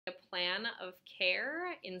plan of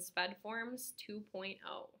care in SpedForms 2.0.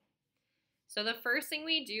 So the first thing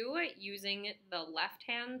we do using the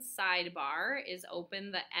left-hand sidebar is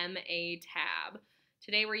open the MA tab.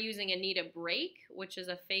 Today we're using Anita Break, which is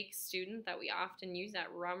a fake student that we often use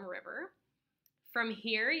at Rum River. From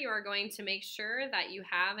here, you are going to make sure that you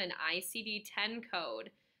have an ICD-10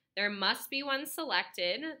 code. There must be one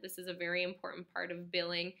selected. This is a very important part of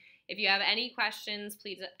billing. If you have any questions,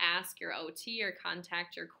 please ask your OT or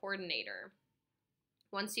contact your coordinator.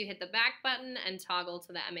 Once you hit the back button and toggle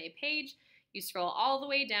to the MA page, you scroll all the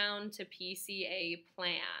way down to PCA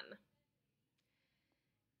plan.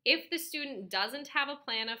 If the student doesn't have a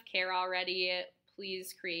plan of care already,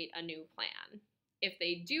 please create a new plan. If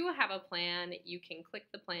they do have a plan, you can click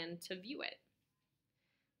the plan to view it.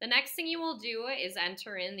 The next thing you will do is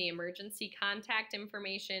enter in the emergency contact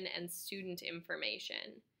information and student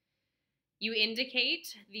information. You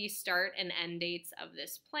indicate the start and end dates of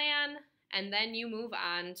this plan, and then you move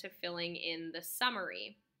on to filling in the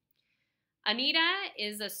summary. Anita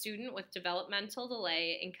is a student with developmental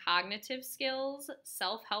delay in cognitive skills,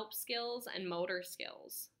 self-help skills, and motor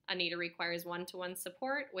skills. Anita requires one-to-one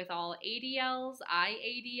support with all ADLs,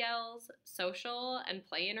 IADLs, social and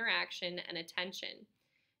play interaction, and attention.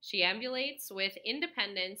 She ambulates with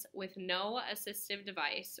independence with no assistive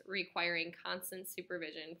device, requiring constant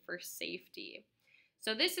supervision for safety.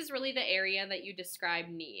 So this is really the area that you describe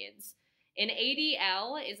needs. An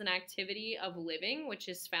ADL is an activity of living, which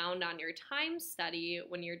is found on your time study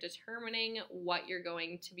when you're determining what you're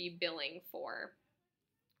going to be billing for.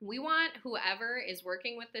 We want whoever is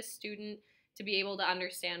working with this student to be able to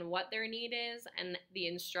understand what their need is and the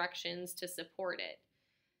instructions to support it.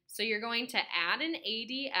 So you're going to add an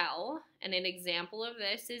ADL, and an example of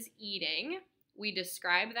this is eating. We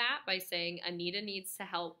describe that by saying Anita needs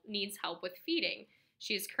help with feeding.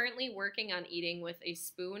 She is currently working on eating with a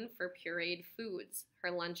spoon for pureed foods. Her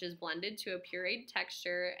lunch is blended to a pureed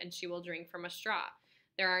texture, and she will drink from a straw.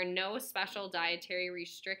 There are no special dietary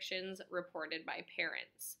restrictions reported by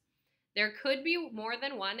parents. There could be more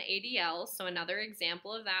than one ADL, so another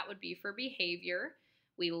example of that would be for behavior.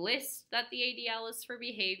 We list that the ADL is for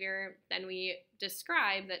behavior, then we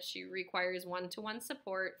describe that she requires one-to-one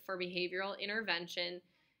support for behavioral intervention,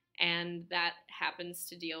 and that happens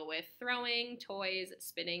to deal with throwing, toys,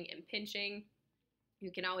 spitting, and pinching.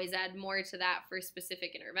 You can always add more to that for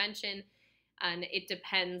specific intervention, and it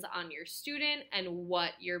depends on your student and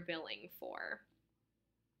what you're billing for.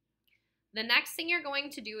 The next thing you're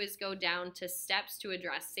going to do is go down to steps to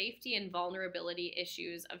address safety and vulnerability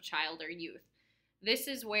issues of child or youth. This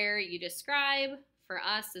is where you describe, for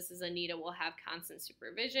us, this is Anita will have constant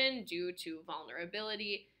supervision due to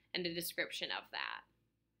vulnerability, and a description of that.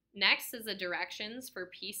 Next is the directions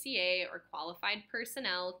for PCA or qualified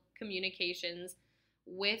personnel communications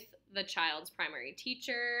with the child's primary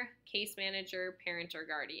teacher, case manager, parent, or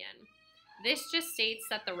guardian. This just states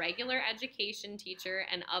that the regular education teacher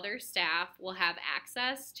and other staff will have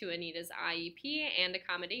access to Anita's IEP and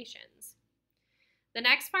accommodations. The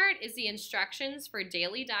next part is the instructions for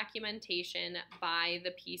daily documentation by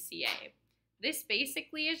the PCA. This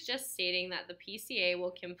basically is just stating that the PCA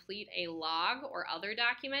will complete a log or other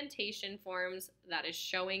documentation forms that is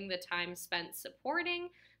showing the time spent supporting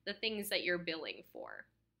the things that you're billing for.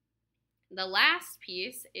 The last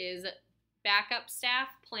piece is backup staff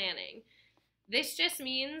planning. This just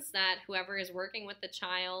means that whoever is working with the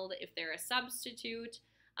child, if they're a substitute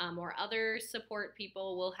or other support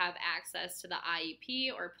people, will have access to the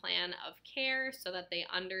IEP or plan of care so that they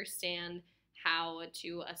understand how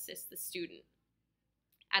to assist the student.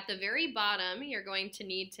 At the very bottom, you're going to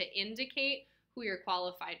need to indicate who your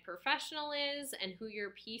qualified professional is and who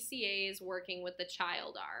your PCAs working with the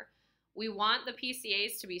child are. We want the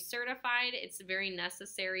PCAs to be certified. It's very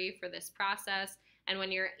necessary for this process. And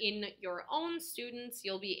when you're in your own students,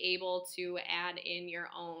 you'll be able to add in your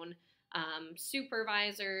own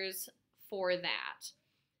supervisors for that.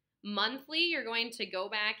 Monthly, you're going to go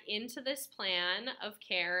back into this plan of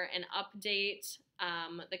care and update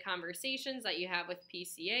the conversations that you have with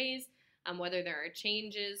PCAs, whether there are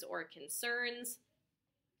changes or concerns.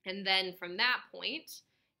 And then from that point,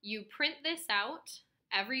 you print this out,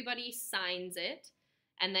 everybody signs it,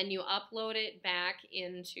 and then you upload it back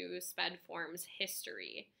into SpedForms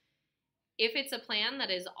history. If it's a plan that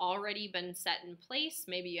has already been set in place,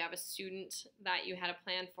 maybe you have a student that you had a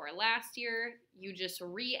plan for last year, you just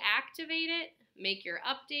reactivate it, make your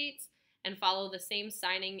updates, and follow the same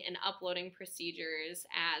signing and uploading procedures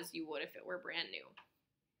as you would if it were brand new.